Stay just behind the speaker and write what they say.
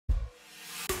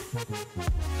Hi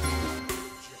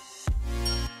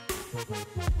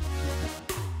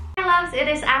loves, it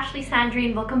is Ashley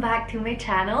Sandrine. Welcome back to my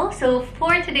channel. So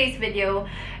for today's video,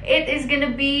 it is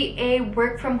gonna be a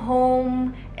work from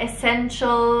home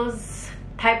essentials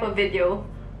type of video,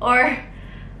 or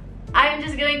I'm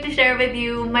just going to share with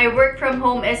you my work from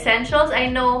home essentials. I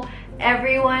know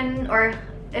everyone, or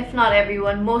if not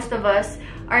everyone, most of us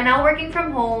are now working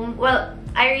from home. Well,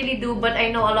 I really do, but I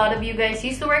know a lot of you guys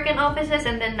used to work in offices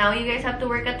and then now you guys have to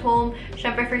work at home,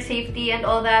 syempre for safety and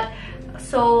all that.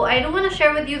 So I do want to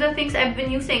share with you the things I've been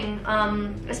using,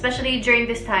 especially during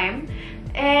this time.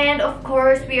 And of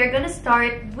course, we are gonna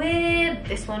start with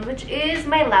this one, which is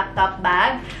my laptop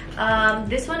bag.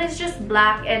 This one is just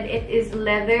black and it is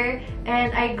leather,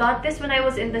 and I got this when I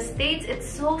was in the States. It's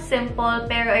so simple,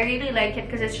 pero I really like it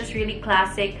because it's just really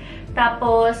classic.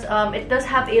 Tapos, it does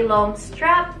have a long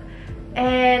strap,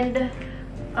 and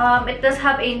it does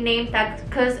have a name tag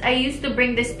because I used to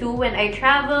bring this too when I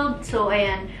traveled. So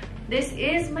ayan, this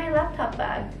is my laptop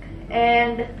bag,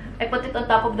 and I put it on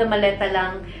top of the maleta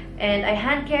lang, and I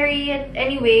hand carry it.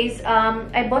 Anyways,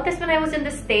 I bought this when I was in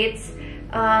the States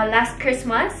last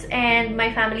Christmas, and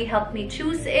my family helped me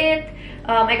choose it.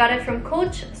 I got it from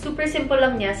Coach. Super simple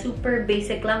lang niya, super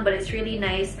basic lang, but it's really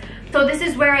nice. So this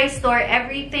is where I store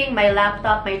everything, my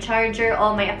laptop, my charger,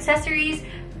 all my accessories.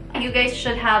 You guys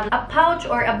should have a pouch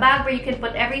or a bag where you can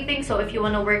put everything. So if you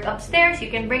want to work upstairs, you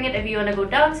can bring it. If you want to go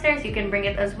downstairs, you can bring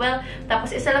it as well.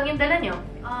 Tapos isa lang yung dala nyo.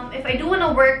 If I do want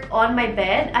to work on my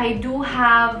bed, I do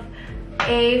have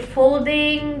a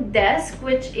folding desk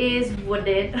which is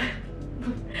wooden.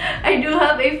 I do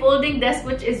have a folding desk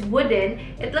which is wooden.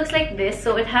 It looks like this,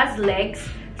 so it has legs.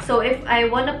 So if I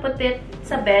want to put it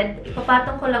sa bed,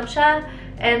 ipapatong ko lang siya.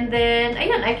 And then,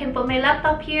 ayun, I can put my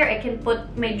laptop here. I can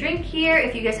put my drink here.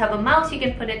 If you guys have a mouse, you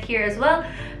can put it here as well.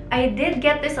 I did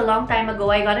get this a long time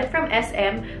ago. I got it from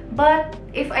SM. But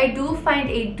if I do find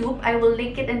a dupe, I will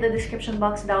link it in the description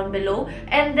box down below.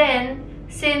 And then,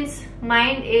 since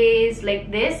mine is like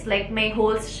this, like may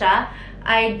holes siya,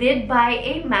 I did buy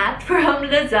a mat from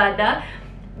Lazada.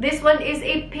 This one is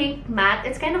a pink mat.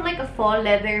 It's kind of like a fall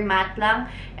leather mat lang.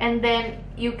 And then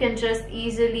you can just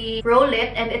easily roll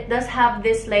it. And it does have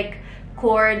this like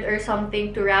cord or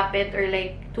something to wrap it or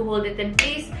like to hold it in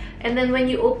place. And then when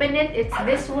you open it, it's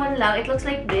this one lang. It looks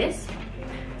like this.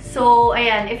 So,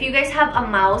 ayan. If you guys have a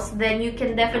mouse, then you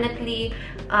can definitely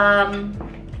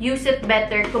use it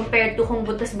better compared to kung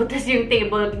butas-butas yung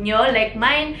table nyo, like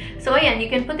mine. So, ayan. You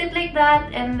can put it like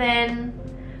that. And then,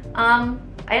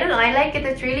 I don't know, I like it.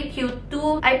 It's really cute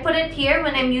too. I put it here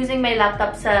when I'm using my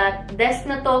laptop sa desk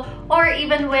na to, or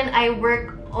even when I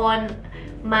work on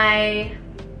my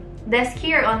desk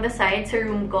here on the side sa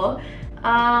room ko.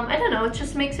 I don't know, it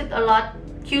just makes it a lot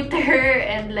cuter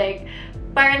and like,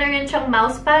 para na rin siyang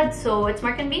mousepad, so it's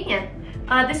more convenient.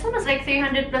 This one was like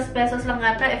 300 plus pesos lang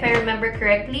ata, if I remember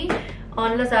correctly,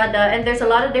 on Lazada. And there's a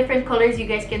lot of different colors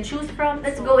you guys can choose from.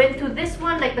 Let's go into this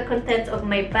one, like the contents of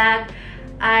my bag.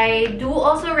 I do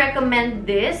also recommend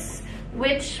this,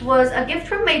 which was a gift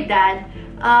from my dad.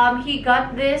 He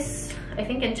got this, I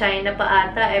think in China pa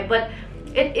ata but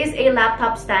it is a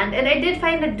laptop stand. And I did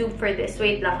find a dupe for this.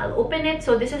 Wait lang, I'll open it.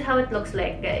 So this is how it looks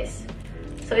like, guys.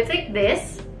 So it's like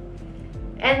this.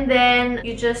 And then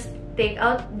you just take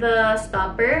out the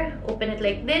stopper, open it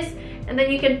like this, and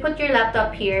then you can put your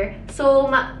laptop here. So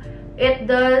it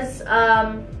does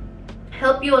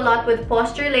help you a lot with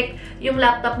posture. Like, yung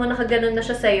laptop mo nakaganon na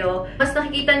siya sa'yo. Mas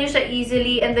nakikita nyo siya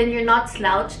easily, and then you're not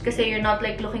slouched kasi you're not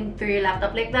like looking through your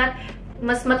laptop like that.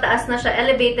 Mas mataas na siya,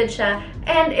 elevated siya.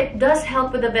 And it does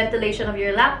help with the ventilation of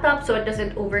your laptop so it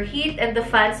doesn't overheat, and the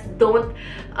fans don't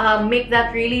make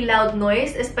that really loud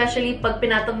noise, especially pag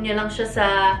pinatong nyo lang siya sa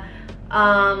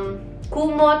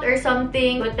kumot or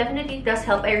something. So it definitely does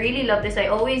help. I really love this.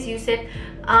 I always use it.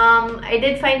 I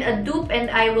did find a dupe and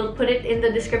I will put it in the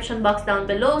description box down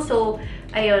below. So,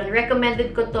 ayun,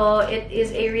 recommended ko to. It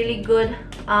is a really good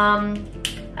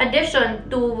addition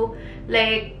to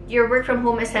like your work from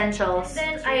home essentials.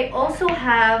 Then I also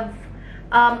have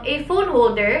a phone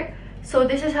holder. So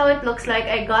this is how it looks like.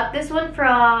 I got this one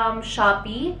from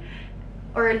Shopee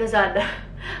or Lazada.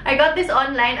 I got this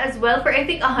online as well for I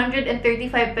think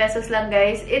 135 pesos lang,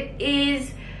 guys. It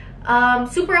is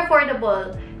super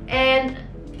affordable, and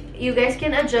you guys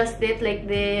can adjust it like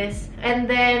this. And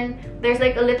then there's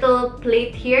like a little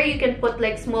plate here. You can put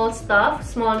like small stuff,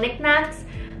 small knickknacks.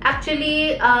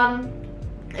 Actually,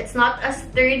 It's not as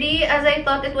sturdy as I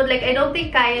thought it would. Like, I don't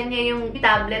think kaya niya yung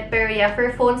tablet. Pero yeah,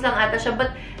 for phones lang ata siya.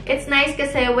 But it's nice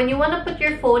kasi when you wanna put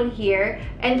your phone here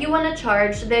and you wanna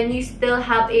charge, then you still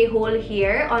have a hole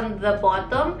here on the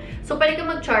bottom. So, pwede ka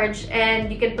mag-charge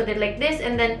and you can put it like this.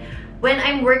 And then, when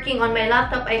I'm working on my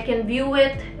laptop, I can view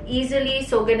it easily.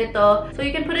 So, ganito. So,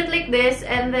 you can put it like this.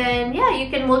 And then, yeah,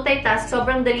 you can multitask.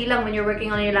 Sobrang dali lang when you're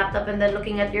working on your laptop and then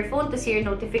looking at your phone to see your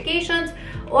notifications.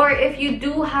 Or if you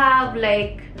do have,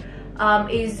 like,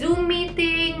 a Zoom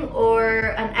meeting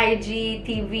or an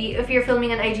IGTV. If you're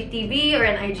filming an IGTV or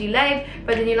an IG live,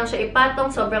 pwede nyo lang siya ipatong.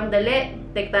 Sobrang dali.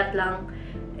 Like that lang.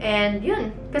 And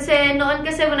yun. Kasi noon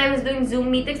kasi when I was doing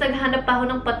Zoom meetings, naghahanap pa ako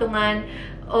ng patungan.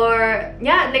 Or,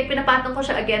 yeah, like, pinapatong ko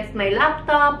siya against my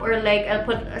laptop. Or, like, I'll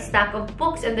put a stack of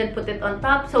books and then put it on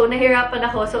top. So, nahirapan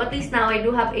ako. So, at least now, I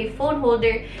do have a phone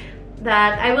holder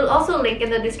that I will also link in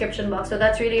the description box. So,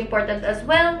 that's really important as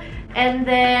well. And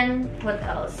then, what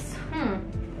else?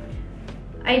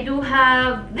 I do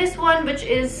have this one, which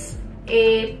is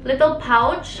a little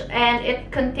pouch. And it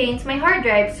contains my hard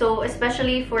drive. So,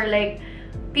 especially for, like,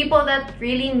 people that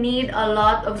really need a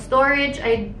lot of storage.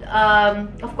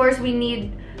 Of course, we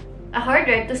need a hard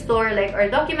drive to store like our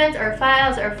documents, our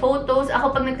files, our photos.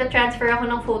 Ako pag nagta-transfer ako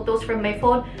ng photos from my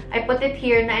phone, I put it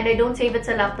here na and I don't save it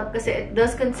sa laptop kasi it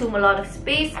does consume a lot of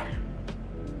space.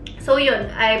 So yun,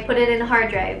 I put it in a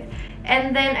hard drive.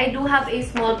 And then I do have a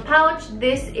small pouch.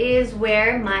 This is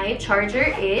where my charger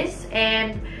is.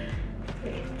 And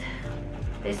wait,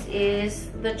 this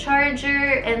is the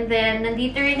charger. And then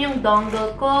nandito rin yung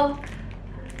dongle ko.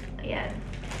 Ayan.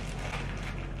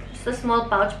 A small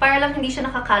pouch para lang hindi siya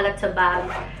nakakalat sa bag.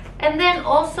 And then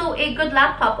also a good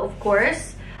laptop, of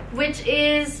course, which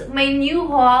is my new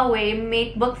Huawei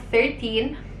MateBook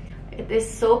 13. It is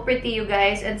so pretty, you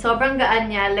guys, and sobrang gaan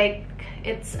niya. Like,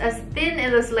 it's as thin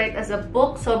and as light as a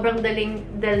book. Sobrang daling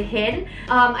dalhin.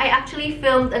 I actually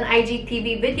filmed an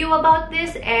IGTV video about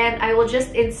this, and I will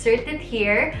just insert it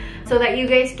here so that you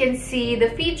guys can see the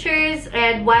features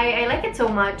and why I like it so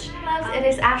much. It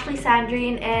is actually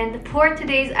Sandrine, and for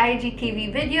today's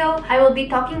IGTV video, I will be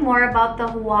talking more about the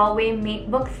Huawei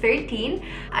MateBook 13.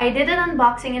 I did an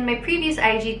unboxing in my previous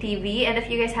IGTV, and if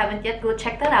you guys haven't yet, go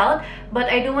check that out.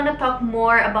 But I do want to talk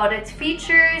more about its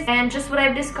features and just what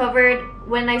I've discovered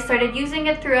when I started using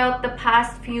it throughout the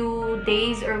past few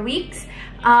days or weeks.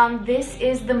 This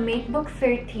is the MateBook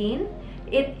 13.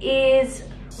 It is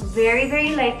very,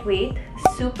 very lightweight,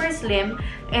 super slim,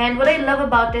 and what I love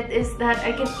about it is that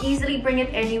I can easily bring it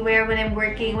anywhere when I'm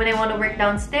working, when I want to work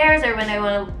downstairs or when I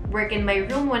want to work in my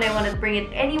room, when I want to bring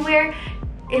it anywhere.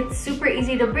 It's super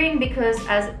easy to bring because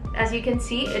as you can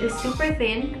see, it is super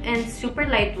thin and super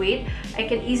lightweight. I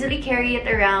can easily carry it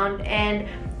around, and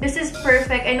this is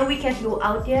perfect. I know we can't go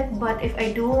out yet, but if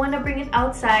I do want to bring it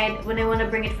outside, when I want to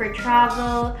bring it for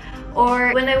travel,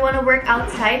 or when I want to work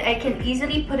outside, I can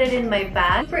easily put it in my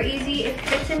bag. Super easy. It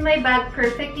fits in my bag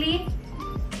perfectly,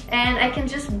 and I can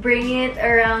just bring it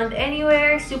around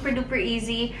anywhere. Super duper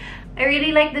easy. I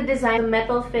really like the design, the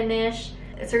metal finish.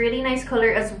 It's a really nice color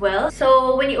as well.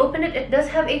 So when you open it, it does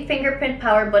have a fingerprint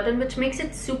power button, which makes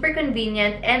it super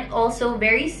convenient and also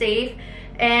very safe.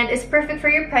 And it's perfect for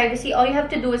your privacy. All you have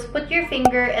to do is put your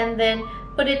finger and then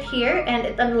put it here, and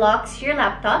it unlocks your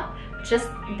laptop just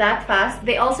that fast.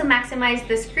 They also maximize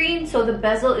the screen, so the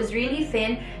bezel is really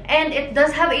thin, and it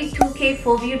does have a 2K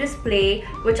full view display,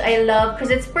 which I love because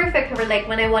it's perfect for like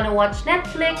when I want to watch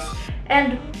Netflix.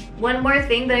 And one more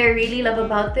thing that I really love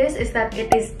about this is that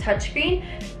it is touchscreen.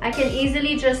 I can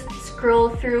easily just scroll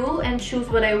through and choose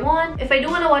what I want. If I do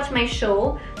want to watch my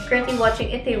show, currently watching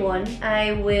Itaewon,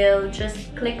 I will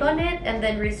just click on it and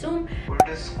then resume.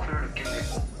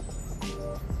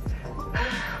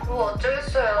 뭐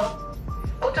어쩌겠어요.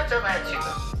 어쩌잖아요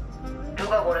지금.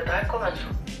 누가 뭐래도 할 거면서.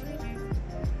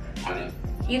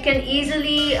 You can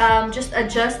easily just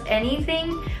adjust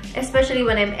anything, especially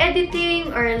when I'm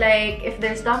editing, or like if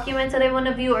there's documents that I want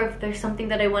to view, or if there's something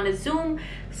that I want to zoom.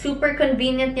 Super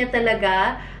convenient niya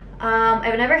talaga.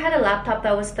 I've never had a laptop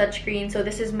that was touchscreen, so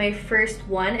this is my first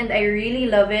one, and I really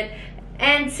love it.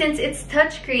 And since it's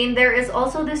touchscreen, there is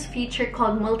also this feature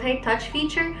called multi-touch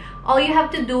feature. All you have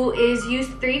to do is use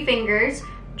 3 fingers,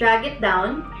 drag it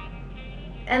down,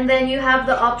 and then you have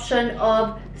the option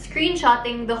of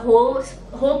screenshotting the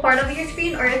whole part of your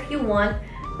screen, or if you want,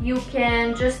 you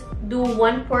can just do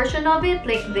one portion of it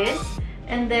like this,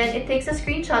 and then it takes a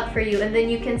screenshot for you, and then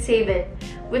you can save it,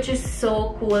 which is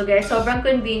so cool, guys. Sobrang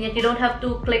convenient. You don't have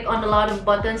to click on a lot of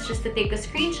buttons just to take a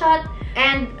screenshot.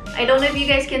 And I don't know if you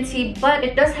guys can see, but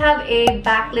it does have a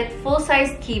backlit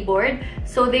full-size keyboard,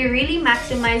 so they really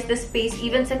maximize the space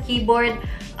even sa keyboard,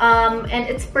 and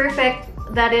it's perfect.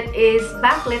 that it is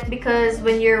backlit because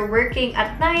when you're working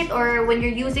at night or when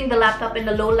you're using the laptop in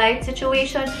a low light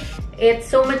situation, it's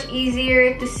so much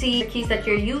easier to see the keys that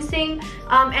you're using.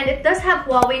 And it does have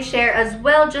Huawei share as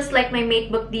well, just like my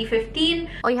MateBook D15.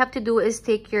 All you have to do is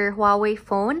take your Huawei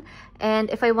phone, and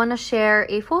if I want to share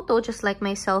a photo, just like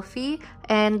my selfie,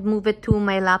 and move it to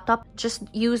my laptop, just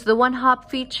use the one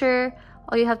hop feature.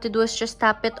 All you have to do is just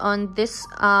tap it on this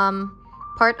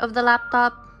part of the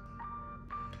laptop,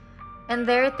 and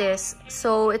there it is.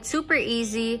 So it's super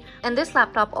easy. And this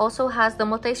laptop also has the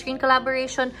multi-screen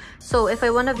collaboration, so if I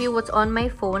want to view what's on my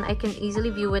phone, I can easily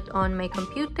view it on my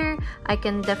computer. I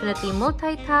can definitely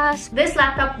multitask. This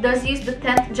laptop does use the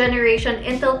 10th generation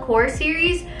Intel Core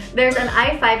series. There's an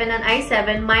i5 and an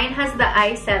i7. Mine has the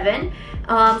i7.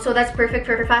 So that's perfect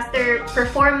for faster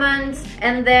performance.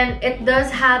 And then it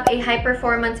does have a high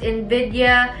performance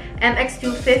NVIDIA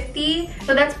MX250.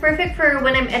 So that's perfect for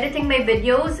when I'm editing my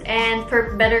videos and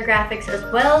for better graphics as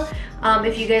well.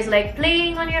 If you guys like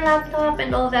playing on your laptop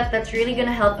and all that, that's really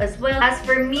gonna help as well. As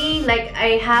for me, like,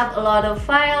 I have a lot of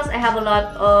files. I have a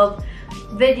lot of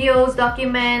videos,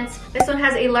 documents. This one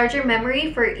has a larger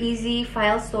memory for easy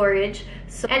file storage.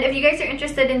 So, and if you guys are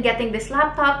interested in getting this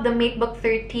laptop, the MateBook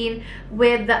 13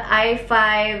 with the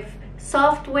i5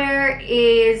 software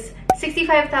is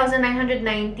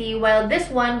 65,990, while this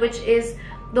one, which is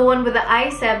the one with the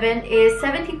i7, is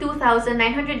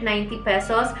 72,990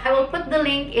 pesos. I will put the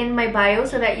link in my bio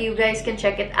so that you guys can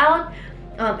check it out.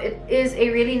 It is a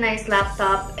really nice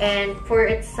laptop, and for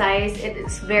its size, it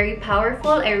is very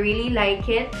powerful. I really like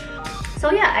it.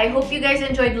 So yeah, I hope you guys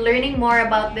enjoyed learning more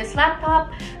about this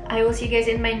laptop. I will see you guys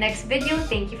in my next video.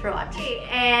 Thank you for watching.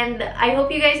 And I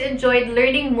hope you guys enjoyed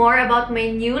learning more about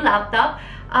my new laptop.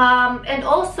 And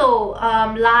also,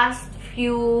 last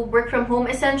few work from home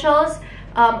essentials.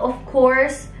 Of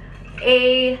course,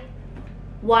 a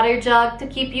water jug to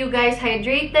keep you guys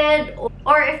hydrated,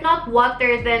 or if not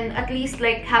water, then at least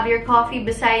like have your coffee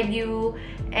beside you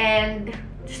and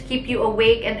just keep you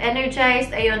awake and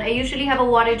energized. Ayun, I usually have a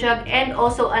water jug and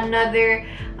also another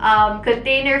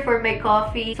container for my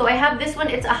coffee. So I have this one.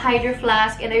 It's a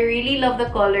HYDROFLASK, and I really love the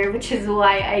color, which is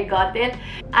why I got it.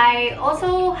 I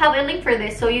also have a link for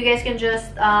this, so you guys can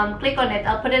just click on it.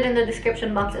 I'll put it in the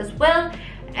description box as well.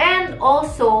 And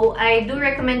also, I do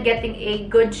recommend getting a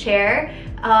good chair.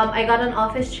 I got an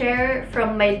office chair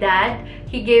from my dad.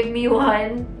 He gave me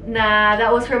one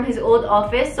that was from his old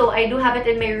office. So I do have it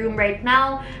in my room right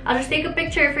now. I'll just take a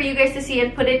picture for you guys to see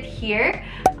and put it here.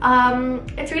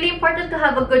 It's really important to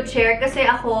have a good chair kasi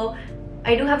ako,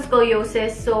 I do have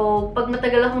scoliosis, so pag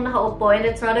matagal akong nakaupo and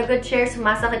it's not a good chair,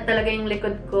 sumasakit talaga yung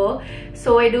likod ko.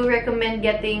 So I do recommend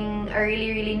getting a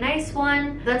really nice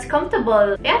one that's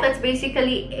comfortable. Yeah, that's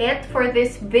basically it for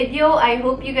this video. I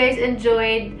hope you guys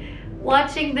enjoyed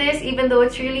watching this, even though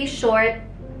it's really short.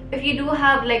 If you do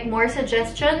have like more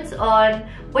suggestions on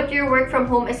what your work from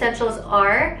home essentials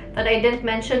are that I didn't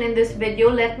mention in this video,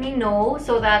 let me know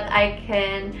so that I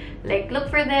can like look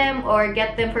for them or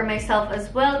get them for myself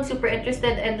as well. I'm super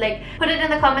interested, and like put it in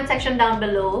the comment section down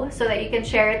below so that you can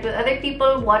share it with other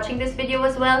people watching this video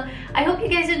as well. I hope you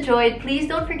guys enjoyed. Please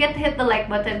don't forget to hit the like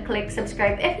button, click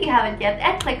subscribe if you haven't yet,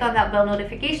 and click on that bell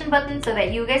notification button so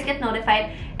that you guys get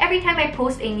notified every time I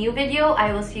post a new video.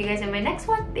 I will see you guys in my next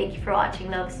one. Thank you for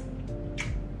watching, loves.